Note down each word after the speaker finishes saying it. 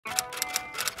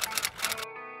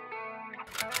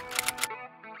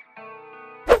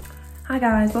Hi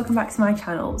guys, welcome back to my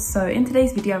channel. So in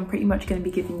today's video, I'm pretty much going to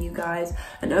be giving you guys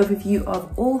an overview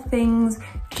of all things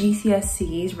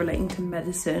GCSEs relating to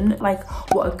medicine. Like,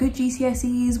 what are good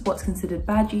GCSEs, what's considered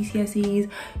bad GCSEs,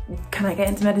 can I get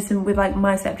into medicine with like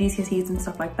my set of GCSEs and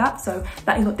stuff like that. So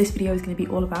that is what this video is going to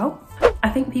be all about. I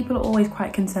think people are always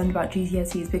quite concerned about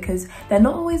GCSEs because they're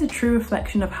not always a true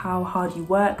reflection of how hard you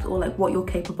worked or like what you're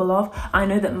capable of. I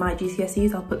know that my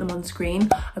GCSEs, I'll put them on screen.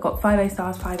 I got 5 A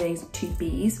stars, 5 A's, 2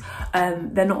 B's.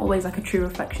 They're not always like a true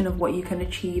reflection of what you can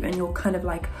achieve, and you're kind of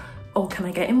like, oh, can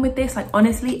I get in with this? Like,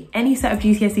 honestly, any set of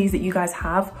GCSEs that you guys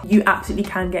have, you absolutely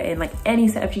can get in. Like, any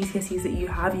set of GCSEs that you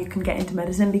have, you can get into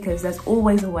medicine because there's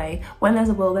always a way. When there's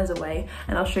a will, there's a way.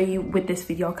 And I'll show you with this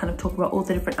video, I'll kind of talk about all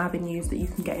the different avenues that you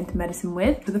can get into medicine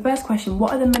with. So the first question,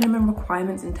 what are the minimum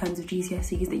requirements in terms of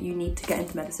GCSEs that you need to get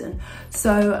into medicine?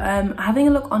 So having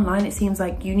a look online, it seems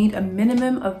like you need a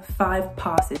minimum of 5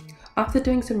 passes. After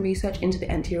doing some research into the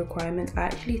entry requirements, I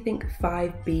actually think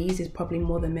 5 Bs is probably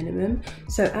more than minimum.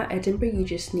 So at Edinburgh, you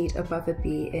just need above a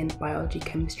B in biology,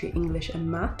 chemistry, English and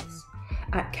maths.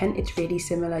 At Kent, it's really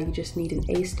similar. You just need an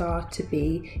A star to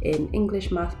B in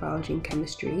English, maths, biology and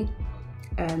chemistry,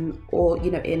 or, you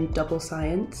know, in double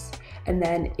science. And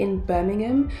then in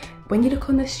Birmingham, when you look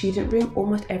on the student room,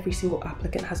 almost every single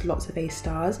applicant has lots of A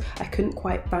stars. I couldn't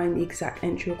quite find the exact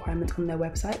entry requirements on their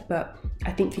website, but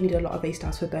I think you need a lot of A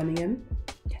stars for Birmingham.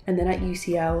 And then at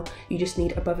UCL, you just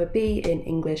need above a B in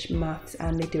English, maths,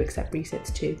 and they do accept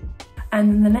resits too. And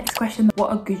then the next question,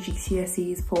 what are good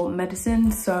GCSEs for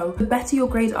medicine? So the better your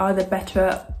grades are, the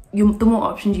better, the more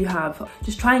options you have.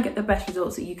 Just try and get the best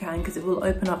results that you can because it will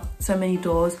open up so many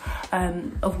doors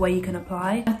of where you can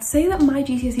apply. I'd say that my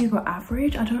GCSEs were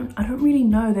average. I don't really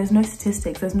know. There's no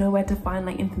statistics. There's nowhere to find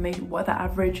like information. What are the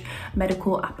average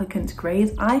medical applicants'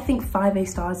 grades? I think 5 A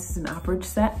stars is an average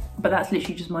set, but that's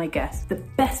literally just my guess. The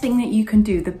best thing that you can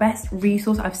do, the best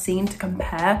resource I've seen to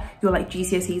compare your like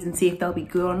GCSEs and see if they'll be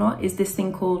good or not, is this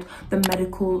thing called the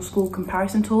medical school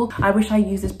comparison tool. I wish I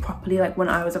used this properly like when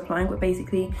I was applying, but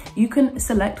basically you can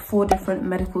select 4 different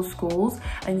medical schools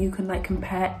and you can like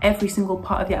compare every single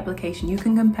part of the application. You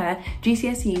can compare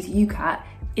GCSEs, UCAT,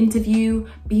 interview,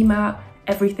 BMAT,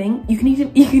 everything. You can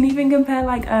even compare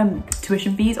like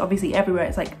tuition fees. Obviously everywhere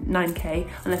it's like 9k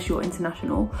unless you're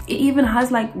international. It even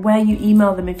has like where you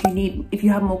email them if you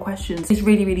have more questions. It's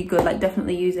really good. Like,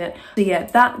 definitely use it. So yeah,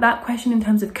 that question in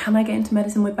terms of can I get into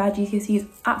medicine with bad GCSEs,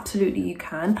 absolutely you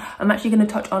can. I'm actually going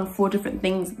to touch on 4 different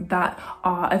things that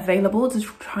are available to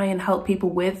try and help people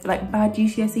with like bad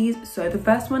GCSEs. So the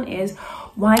first one is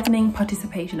widening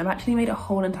participation. I've actually made a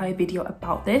whole entire video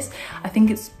about this.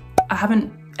 I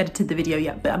haven't edited the video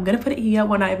yet, but I'm gonna put it here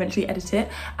when I eventually edit it.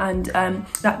 And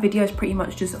that video is pretty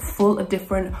much just full of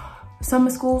different summer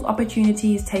schools,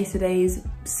 opportunities, taster days,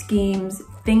 schemes,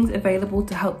 things available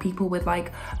to help people with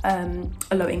like a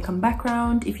low income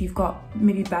background, if you've got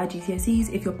maybe bad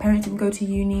GCSEs, if your parents didn't go to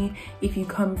uni, if you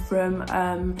come from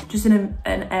just in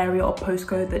an area or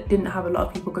postcode that didn't have a lot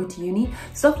of people go to uni,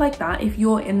 stuff like that. If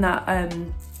you're in that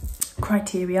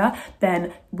criteria,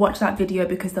 then watch that video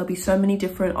because there'll be so many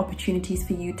different opportunities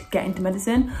for you to get into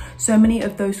medicine. So many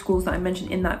of those schools that I mentioned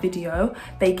in that video,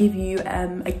 they give you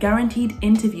a guaranteed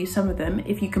interview, some of them,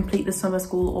 if you complete the summer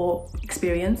school or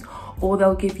experience, or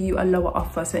they'll give you a lower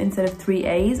offer. So instead of 3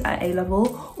 A's at A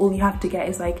level, all you have to get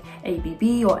is like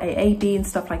ABB or AAB and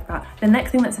stuff like that. The next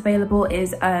thing that's available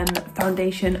is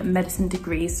foundation medicine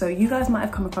degrees. So you guys might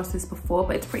have come across this before,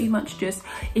 but it's pretty much just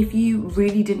if you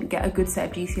really didn't get a good set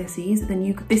of GCSEs, then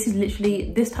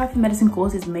this type of medicine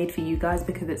course is made for you guys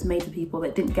because it's made for people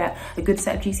that didn't get a good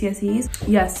set of GCSEs.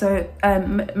 Yeah, so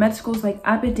med schools like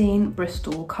Aberdeen,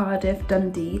 Bristol, Cardiff,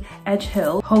 Dundee, Edge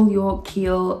Hill, Hull, York,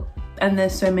 Kiel, and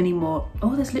there's so many more.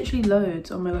 Oh, there's literally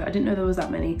loads. Oh my god, I didn't know there was that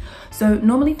many. So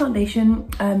normally foundation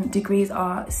degrees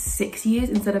are 6 years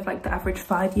instead of like the average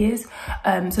 5 years.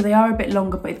 So they are a bit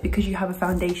longer, but it's because you have a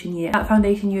foundation year. That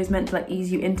foundation year is meant to like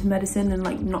ease you into medicine and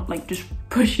like not like just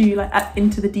push you like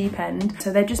into the deep end.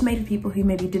 So they're just made for people who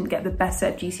maybe didn't get the best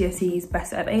set of GCSEs,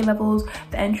 best set of A levels.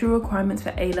 The entry requirements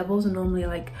for A levels are normally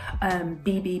like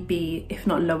BBB, if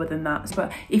not lower than that.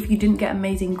 But if you didn't get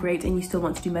amazing grades and you still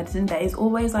want to do medicine, there is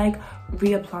always like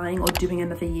reapplying or doing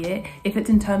another year. If it's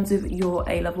in terms of your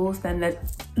A levels, then there's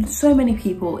so many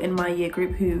people in my year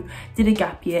group who did a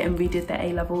gap year and redid their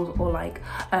A levels, or like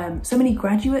so many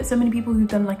graduates, so many people who've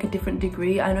done like a different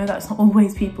degree. I know that's not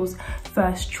always people's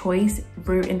first choice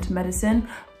route into medicine,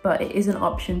 but it is an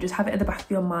option. Just have it at the back of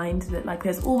your mind that like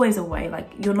there's always a way. Like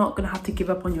you're not gonna have to give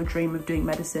up on your dream of doing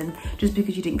medicine just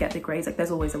because you didn't get the grades. Like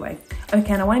there's always a way.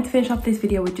 Okay, and I wanted to finish off this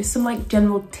video with just some like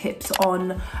general tips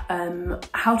on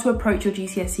how to approach your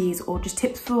GCSEs, or just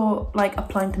tips for like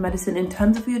applying to medicine in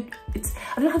terms of your, I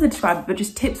don't know how to describe it, but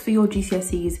just tips for your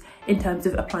GCSEs in terms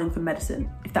of applying for medicine,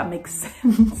 if that makes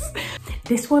sense.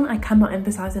 This one I cannot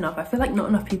emphasize enough. I feel like not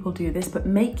enough people do this, but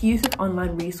make use of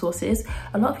online resources.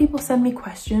 A lot of people send me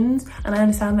questions and I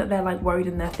understand that they're like worried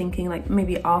and they're thinking like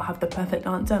maybe I'll have the perfect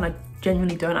answer, and I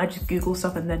genuinely don't. I just Google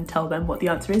stuff and then tell them what the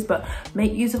answer is. But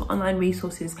make use of online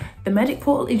resources. The Medic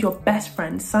Portal is your best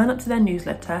friend. Sign up to their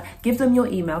newsletter, give them your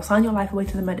email, sign your life away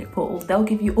to the Medic Portal. They'll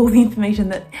give you all the information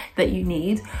that you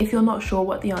need. If you're not sure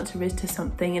what the answer is to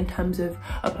something in terms of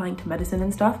applying to medicine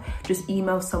and stuff, just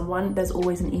email someone. There's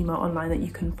always an email online that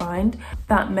you can find.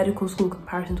 That medical school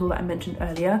comparison tool that I mentioned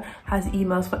earlier has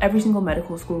emails for every single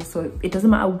medical school, so it doesn't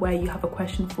matter where you have a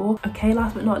question for. Okay,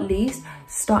 last but not least,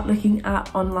 start looking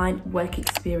at online work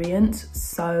experience.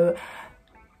 So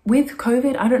with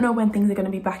COVID, I don't know when things are going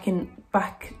to be back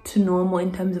to normal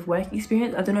in terms of work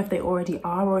experience. I don't know if they already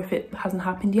are or if it hasn't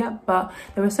happened yet, but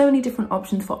there are so many different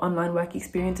options for online work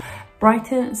experience.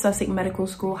 Brighton Sussex Medical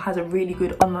School has a really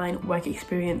good online work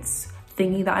experience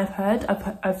thingy that I've heard.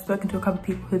 I've spoken to a couple of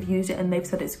people who've used it and they've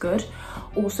said it's good.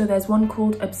 Also, there's one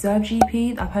called Observe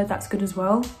GP. I've heard that's good as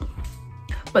well.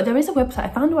 But there is a website, I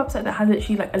found a website that has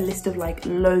actually like a list of like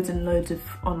loads and loads of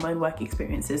online work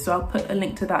experiences. So I'll put a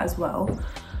link to that as well.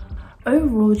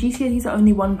 Overall, GCSEs are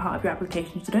only one part of your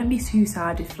application, so don't be too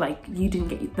sad if like you didn't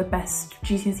get the best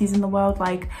GCSEs in the world.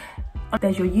 Like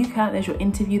there's your UCAT, there's your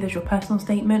interview, there's your personal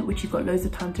statement, which you've got loads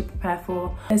of time to prepare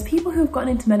for. There's people who have gotten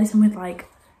into medicine with like,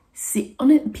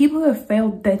 people who have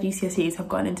failed their GCSEs have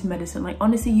gotten into medicine. Like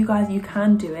honestly, you guys, you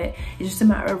can do it. It's just a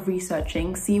matter of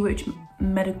researching, see which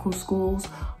medical schools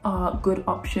are good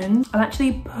options. I'll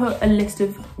actually put a list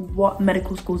of what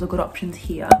medical schools are good options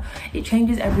here. It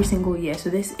changes every single year, so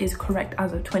this is correct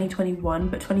as of 2021,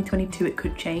 but 2022 it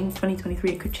could change,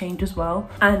 2023 it could change as well.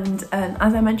 And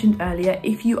as I mentioned earlier,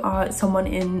 if you are someone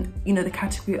in, you know, the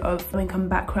category of low income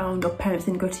background or parents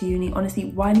didn't go to uni, honestly,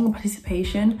 Widening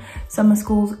Participation, summer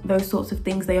schools, those sorts of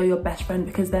things, they are your best friend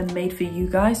because they're made for you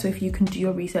guys. So if you can do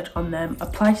your research on them,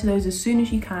 apply to those as soon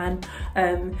as you can.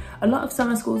 A lot of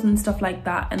summer schools and stuff like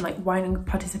that, and like Widening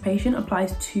Participation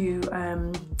applies to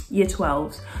year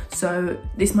 12s. So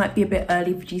this might be a bit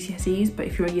early for GCSEs, but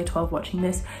if you're a year 12 watching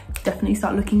this, definitely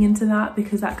start looking into that,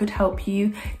 because that could help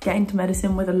you get into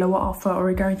medicine with a lower offer or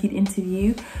a guaranteed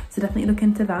interview. So definitely look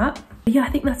into that. But yeah, I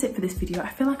think that's it for this video. I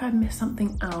feel like I've missed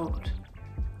something out.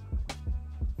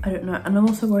 I don't know, and I'm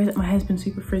also worried that my hair's been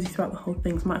super frizzy throughout the whole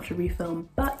thing, so I might have to refilm.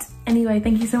 But anyway,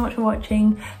 thank you so much for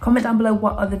watching. Comment down below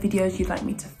what other videos you'd like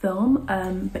me to film.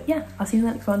 But yeah, I'll see you in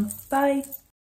the next one. Bye.